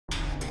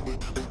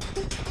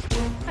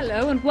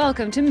Hello and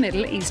welcome to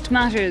Middle East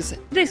Matters.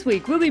 This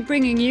week we'll be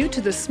bringing you to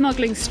the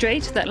smuggling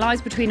strait that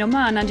lies between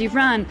Oman and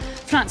Iran.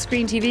 Flat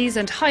screen TVs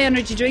and high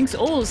energy drinks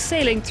all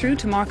sailing through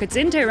to markets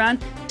in Tehran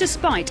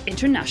despite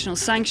international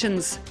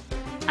sanctions.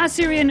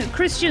 Assyrian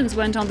Christians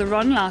went on the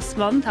run last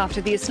month after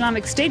the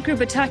Islamic State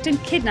group attacked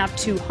and kidnapped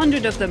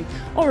 200 of them.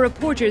 Our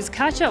reporters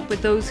catch up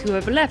with those who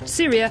have left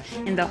Syria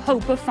in the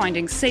hope of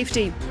finding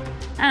safety.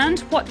 And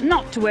what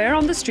not to wear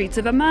on the streets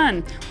of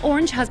Oman.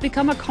 Orange has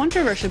become a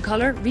controversial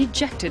colour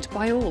rejected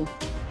by all.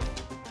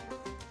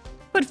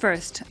 But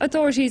first,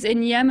 authorities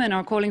in Yemen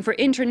are calling for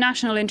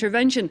international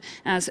intervention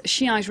as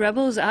Shiite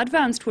rebels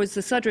advance towards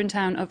the southern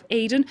town of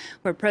Aden,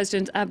 where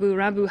President Abu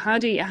Rabu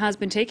Hadi has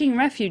been taking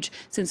refuge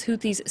since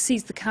Houthis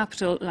seized the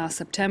capital last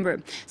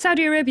September.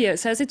 Saudi Arabia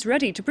says it's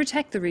ready to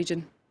protect the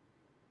region.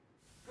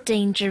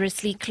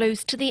 Dangerously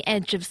close to the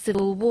edge of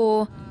civil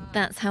war.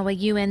 That's how a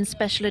UN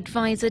special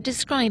advisor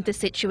described the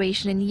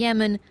situation in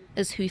Yemen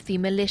as Houthi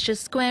militias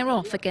square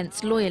off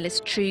against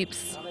loyalist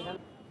troops.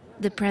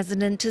 The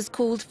president has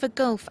called for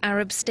Gulf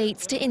Arab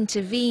states to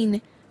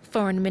intervene.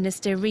 Foreign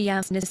Minister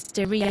Riyad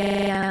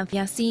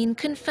Yassin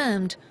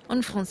confirmed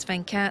on France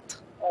 24.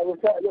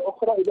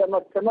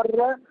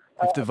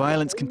 If the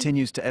violence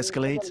continues to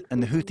escalate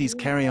and the Houthis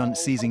carry on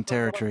seizing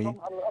territory,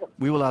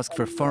 we will ask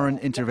for foreign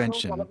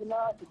intervention,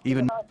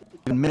 even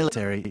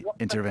military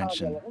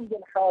intervention.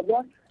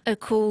 A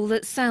call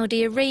that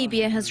Saudi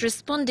Arabia has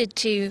responded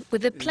to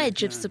with a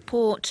pledge of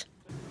support.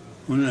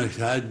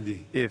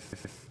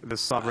 If the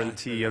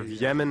sovereignty of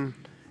Yemen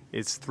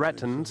is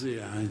threatened,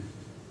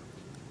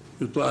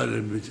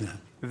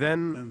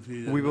 then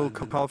we will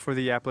call for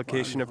the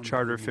application of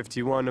Charter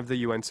 51 of the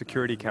UN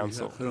Security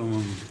Council.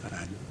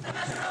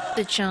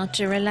 The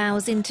Charter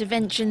allows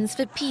interventions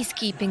for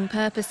peacekeeping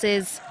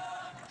purposes.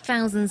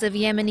 Thousands of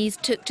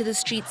Yemenis took to the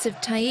streets of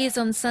Taiz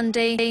on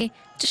Sunday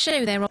to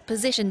show their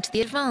opposition to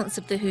the advance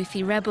of the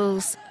Houthi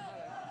rebels.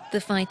 The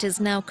fighters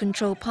now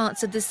control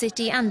parts of the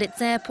city and its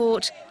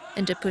airport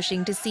and are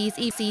pushing to seize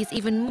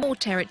even more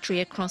territory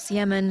across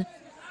Yemen.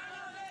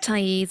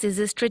 Taiz is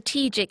a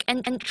strategic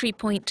entry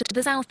point to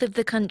the south of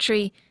the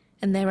country,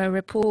 and there are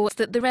reports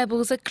that the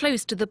rebels are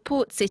close to the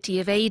port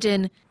city of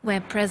Aden, where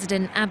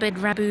President Abd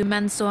Rabu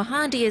Mansour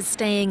Hadi is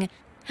staying,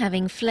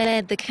 having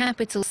fled the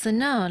capital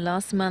Sana'a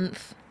last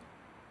month.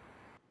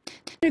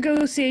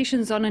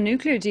 Negotiations on a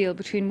nuclear deal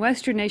between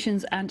Western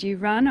nations and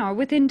Iran are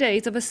within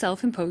days of a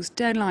self-imposed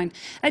deadline.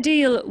 A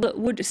deal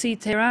would see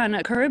Tehran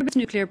curb its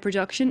nuclear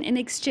production in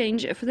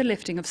exchange for the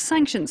lifting of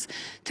sanctions.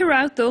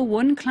 Throughout, though,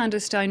 one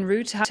clandestine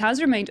route has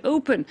remained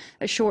open,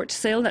 a short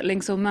sail that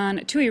links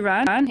Oman to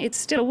Iran. It's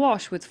still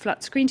awash with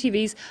flat-screen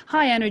TVs,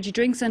 high-energy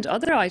drinks and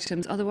other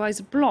items otherwise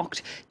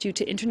blocked due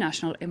to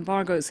international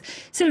embargoes.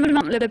 Sylvain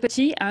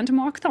Lepetit and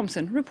Mark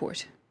Thompson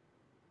report.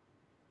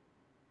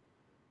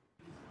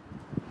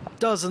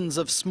 Dozens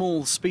of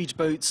small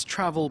speedboats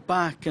travel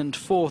back and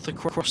forth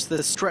across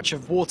this stretch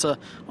of water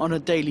on a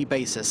daily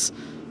basis,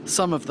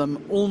 some of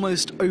them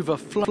almost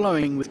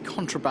overflowing with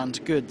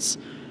contraband goods.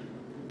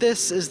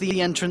 This is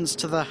the entrance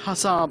to the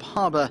Hasab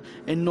harbour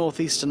in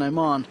northeastern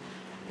Oman.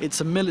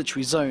 It's a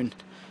military zone.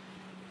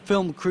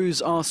 Film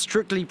crews are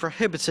strictly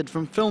prohibited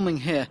from filming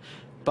here,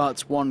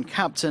 but one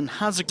captain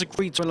has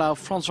agreed to allow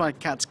France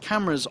 24's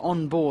cameras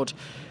on board.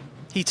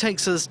 He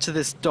takes us to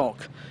this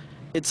dock.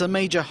 It's a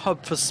major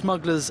hub for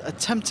smugglers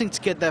attempting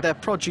to get their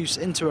produce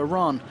into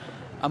Iran.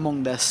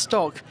 Among their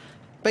stock,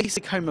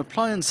 basic home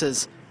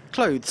appliances,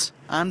 clothes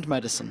and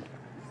medicine.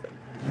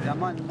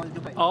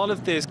 All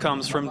of this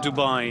comes from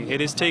Dubai. It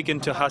is taken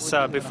to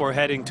Hasab before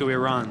heading to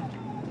Iran.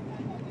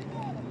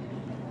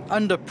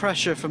 Under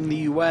pressure from the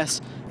US,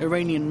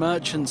 Iranian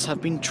merchants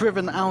have been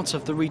driven out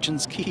of the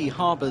region's key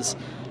harbours.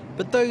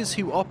 But those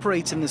who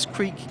operate in this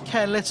creek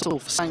care little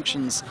for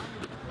sanctions.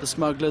 The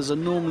smugglers are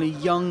normally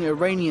young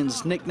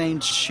Iranians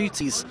nicknamed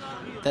Houthis.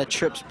 Their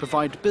trips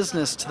provide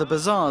business to the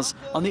bazaars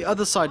on the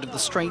other side of the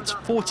strait,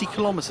 40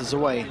 kilometers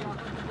away.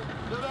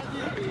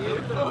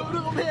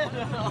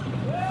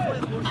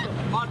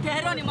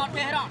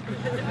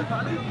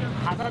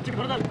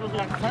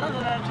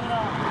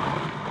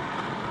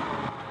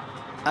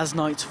 As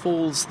night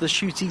falls, the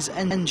Houthis'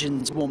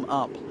 engines warm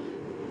up.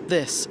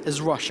 This is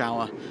rush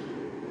hour.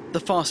 The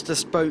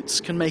fastest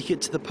boats can make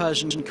it to the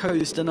Persian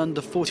coast in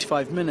under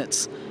 45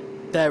 minutes.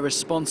 They're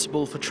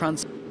responsible for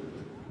transport.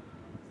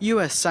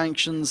 US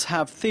sanctions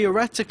have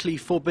theoretically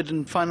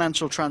forbidden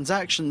financial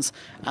transactions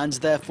and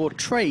therefore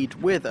trade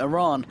with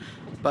Iran.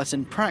 But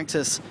in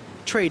practice,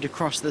 trade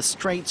across the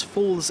strait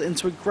falls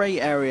into a grey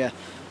area.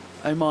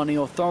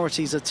 Omani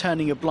authorities are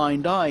turning a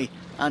blind eye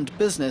and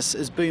business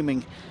is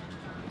booming.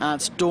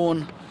 At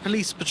dawn,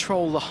 police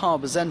patrol the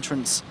harbour's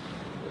entrance.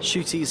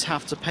 Houthis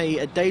have to pay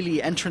a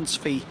daily entrance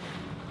fee.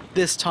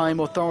 This time,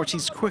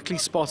 authorities quickly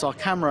spot our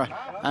camera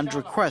and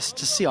request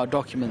to see our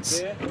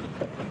documents.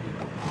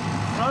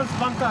 France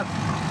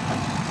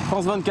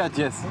 24,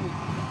 yes.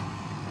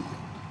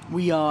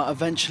 We are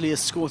eventually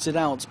escorted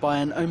out by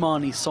an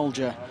Omani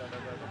soldier.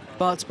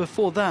 But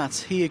before that,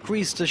 he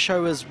agrees to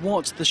show us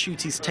what the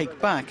Houthis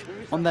take back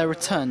on their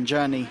return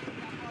journey.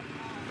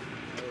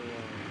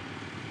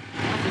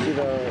 see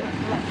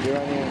the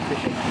Iranian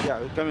fishing. Yeah,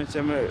 we're coming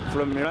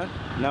from Iran.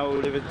 Now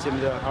we live in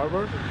the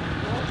harbor.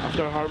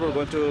 After harbor,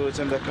 going to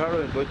the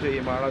car and go to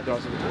Emirat,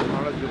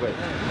 Dubai.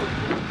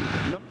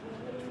 No?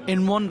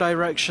 In one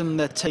direction,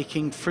 they're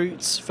taking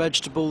fruits,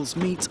 vegetables,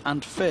 meat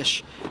and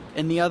fish.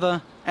 In the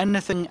other,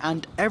 anything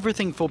and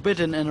everything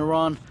forbidden in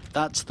Iran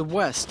that the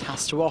West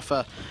has to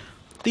offer.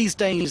 These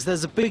days,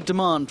 there's a big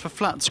demand for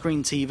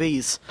flat-screen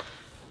TVs.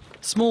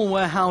 Small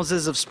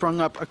warehouses have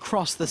sprung up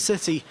across the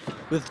city,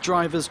 with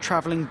drivers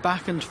travelling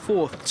back and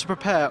forth to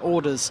prepare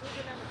orders.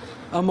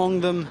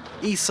 Among them,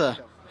 Isa,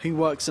 who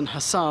works in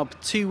Hasab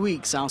 2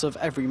 weeks out of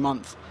every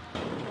month.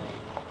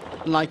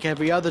 Like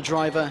every other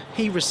driver,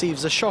 he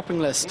receives a shopping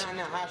list.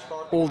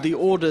 All the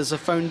orders are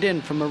phoned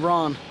in from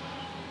Iran.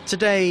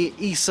 Today,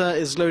 Isa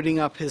is loading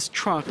up his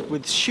truck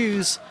with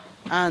shoes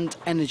and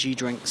energy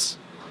drinks.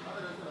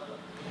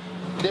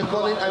 They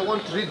call it, I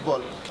want Red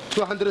Bull,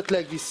 200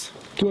 like this.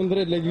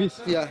 200 like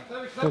this? Yeah,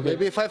 okay.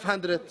 Maybe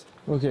 500.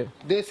 Okay.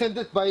 They send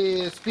it by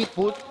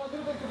speedboat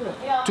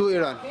to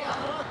Iran.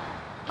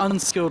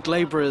 Unskilled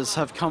labourers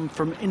have come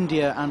from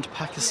India and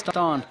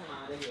Pakistan.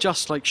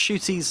 Just like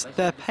Shooties,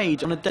 they're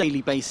paid on a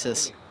daily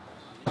basis.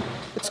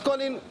 It's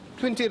calling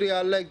 20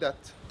 riyal like that.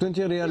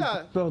 20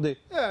 riyal per day?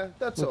 Yeah,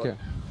 that's okay.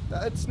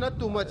 all. It's not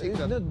too much. It's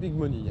not big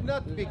money. Yeah.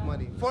 Not big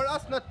money. For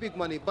us, not big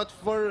money. But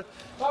for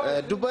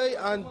Dubai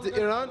and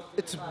Iran,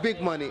 it's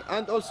big money.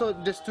 And also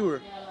the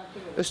store.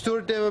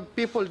 The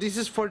people, this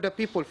is for the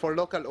people, for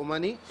local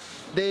Omani.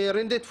 They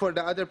rent it for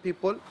the other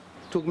people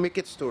to make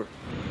it store.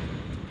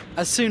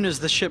 As soon as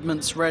the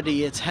shipment's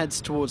ready, it heads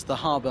towards the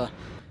harbour.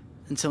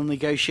 Until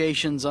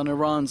negotiations on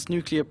Iran's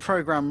nuclear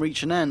program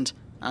reach an end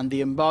and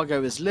the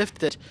embargo is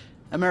lifted,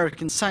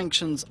 American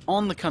sanctions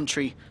on the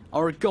country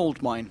are a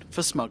goldmine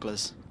for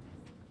smugglers.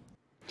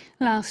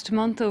 Last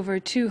month, over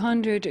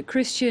 200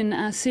 Christian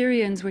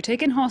Assyrians were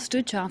taken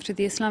hostage after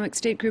the Islamic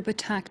State group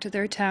attacked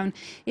their town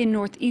in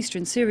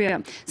northeastern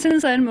Syria.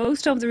 Since then,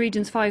 most of the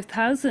region's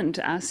 5,000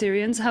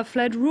 Assyrians have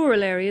fled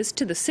rural areas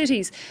to the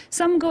cities,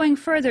 some going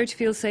further to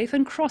feel safe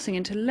and crossing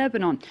into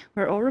Lebanon,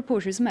 where our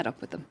reporters met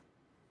up with them.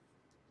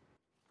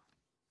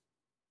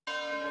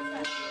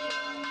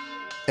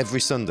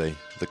 Every Sunday,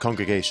 the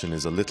congregation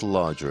is a little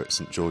larger at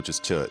St. George's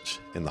Church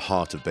in the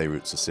heart of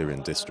Beirut's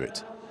Assyrian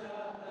district.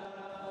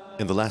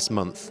 In the last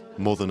month,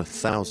 more than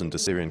 1,000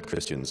 Assyrian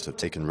Christians have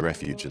taken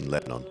refuge in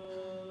Lebanon,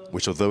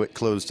 which, although it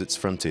closed its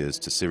frontiers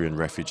to Syrian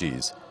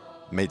refugees,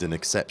 made an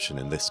exception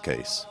in this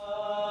case.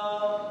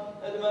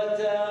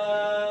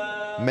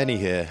 Many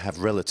here have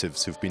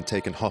relatives who've been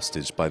taken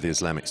hostage by the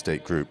Islamic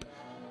State group,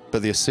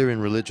 but the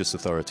Assyrian religious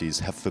authorities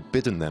have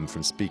forbidden them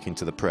from speaking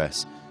to the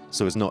press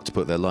so as not to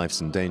put their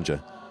lives in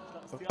danger.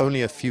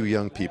 Only a few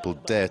young people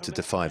dare to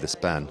defy this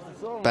ban.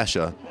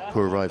 Basha, who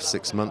arrived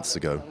 6 months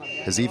ago,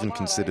 has even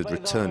considered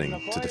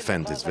returning to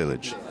defend his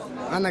village.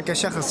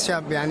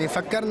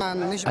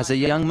 As a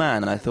young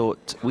man, I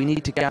thought, we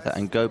need to gather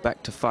and go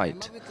back to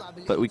fight.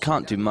 But we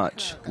can't do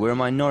much. We're a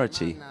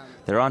minority.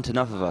 There aren't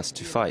enough of us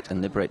to fight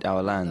and liberate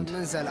our land.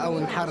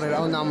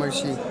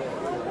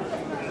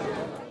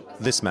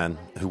 This man,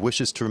 who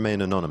wishes to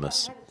remain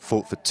anonymous,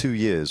 fought for 2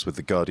 years with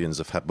the Guardians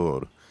of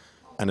Habur,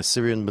 an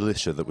Assyrian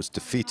militia that was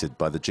defeated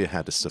by the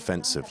jihadist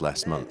offensive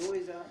last month.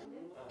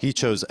 He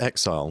chose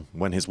exile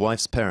when his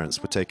wife's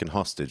parents were taken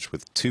hostage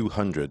with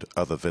 200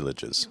 other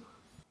villagers.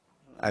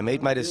 I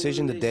made my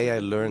decision the day I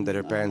learned that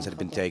her parents had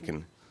been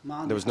taken.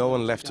 There was no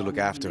one left to look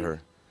after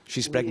her.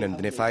 She's pregnant,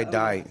 and if I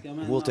die,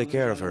 who will take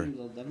care of her?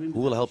 Who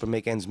will help her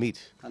make ends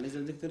meet?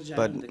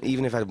 But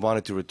even if I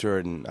wanted to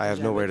return, I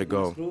have nowhere to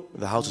go.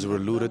 The houses were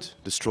looted,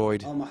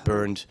 destroyed,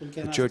 burned.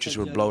 The churches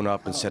were blown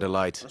up and set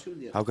alight.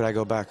 How could I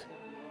go back?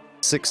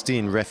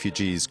 16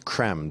 refugees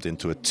crammed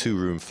into a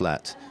 2-room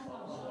flat.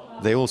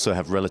 They also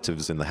have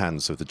relatives in the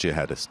hands of the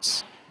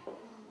jihadists.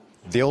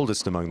 The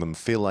oldest among them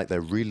feel like they're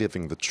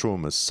reliving the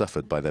traumas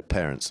suffered by their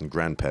parents and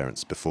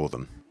grandparents before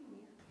them.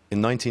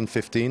 In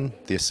 1915,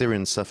 the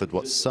Assyrians suffered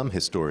what some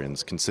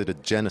historians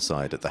considered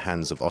genocide at the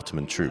hands of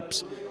Ottoman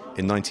troops.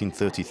 In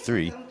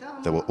 1933,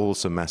 there were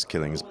also mass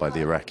killings by the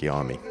Iraqi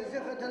army.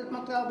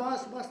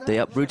 They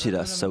uprooted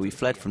us, so we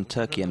fled from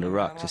Turkey and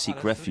Iraq to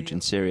seek refuge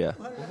in Syria.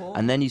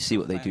 And then you see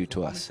what they do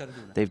to us.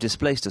 They've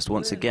displaced us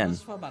once again.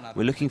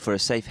 We're looking for a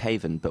safe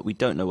haven, but we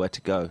don't know where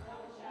to go.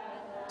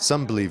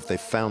 Some believe they've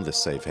found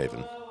this safe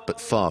haven,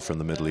 but far from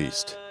the Middle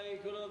East.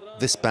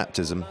 This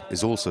baptism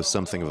is also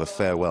something of a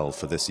farewell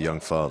for this young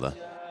father.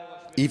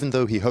 Even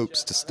though he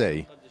hopes to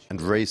stay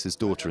and raise his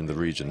daughter in the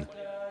region,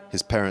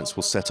 his parents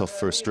will set off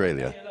for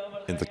Australia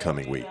in the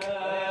coming week.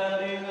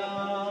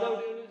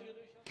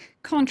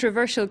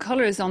 Controversial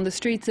colours on the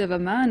streets of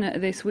Oman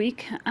this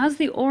week as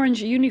the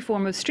orange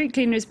uniform of street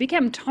cleaners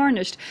became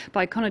tarnished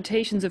by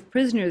connotations of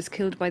prisoners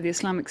killed by the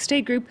Islamic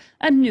State group.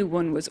 A new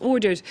one was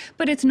ordered.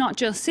 But it's not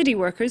just city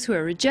workers who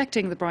are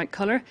rejecting the bright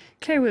colour.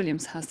 Claire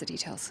Williams has the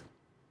details.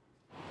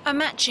 A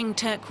matching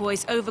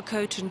turquoise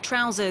overcoat and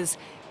trousers.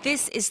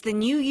 This is the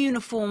new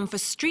uniform for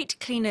street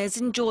cleaners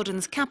in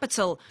Jordan's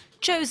capital,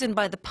 chosen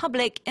by the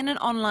public in an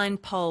online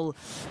poll.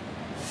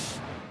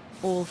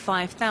 All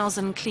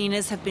 5,000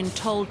 cleaners have been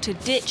told to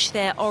ditch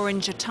their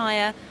orange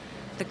attire.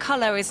 The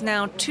colour is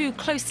now too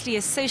closely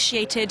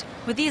associated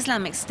with the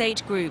Islamic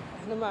State group.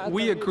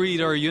 We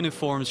agreed our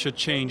uniforms should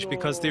change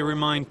because they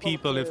remind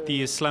people of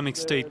the Islamic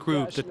State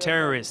group, the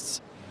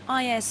terrorists.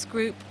 IS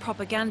group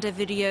propaganda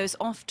videos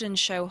often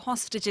show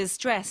hostages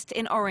dressed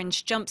in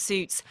orange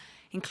jumpsuits,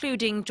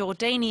 including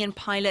Jordanian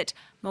pilot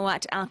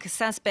Moat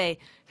al-Kasasbeh,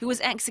 who was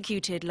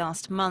executed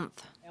last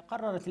month.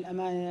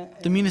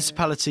 The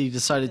municipality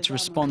decided to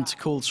respond to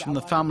calls from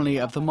the family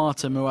of the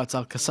martyr Moat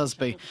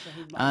al-Kasasbeh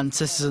and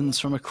citizens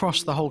from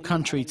across the whole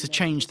country to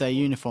change their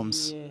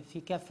uniforms.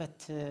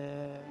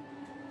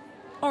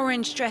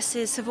 Orange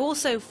dresses have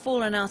also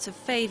fallen out of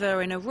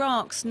favour in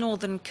Iraq's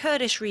northern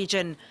Kurdish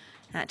region.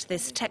 At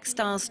this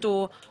textile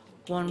store,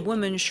 one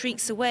woman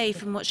shrieks away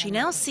from what she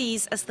now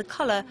sees as the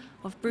colour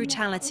of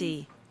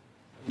brutality.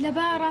 My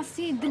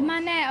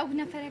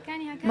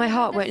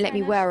heart won't let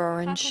me wear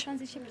orange.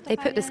 They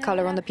put this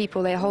colour on the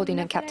people they are holding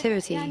in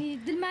captivity.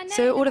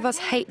 So all of us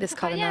hate this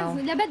colour now.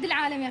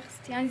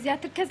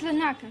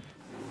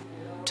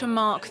 To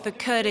mark the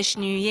Kurdish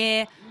New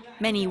Year,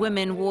 many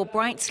women wore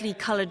brightly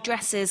coloured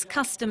dresses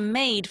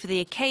custom-made for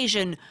the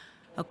occasion.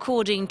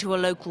 According to a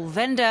local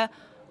vendor,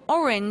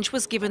 orange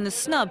was given the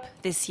snub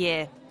this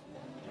year.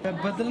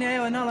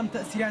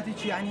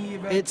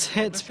 It's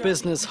hit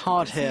business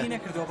hard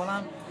here.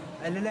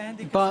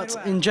 But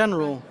in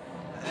general,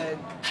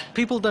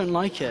 people don't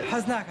like it,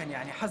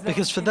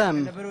 because for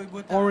them,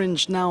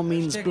 orange now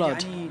means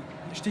blood.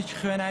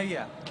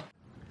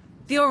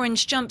 The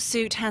orange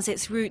jumpsuit has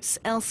its roots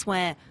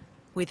elsewhere,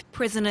 with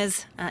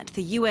prisoners at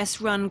the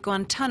US-run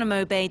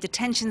Guantanamo Bay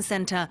detention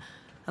center.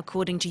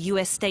 According to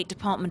US State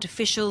Department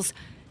officials,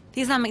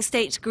 the Islamic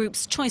State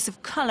group's choice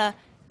of colour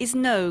is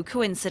no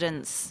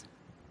coincidence.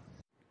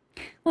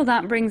 Well,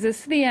 that brings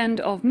us to the end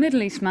of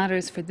Middle East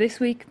Matters for this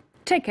week.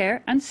 Take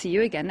care and see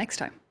you again next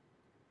time.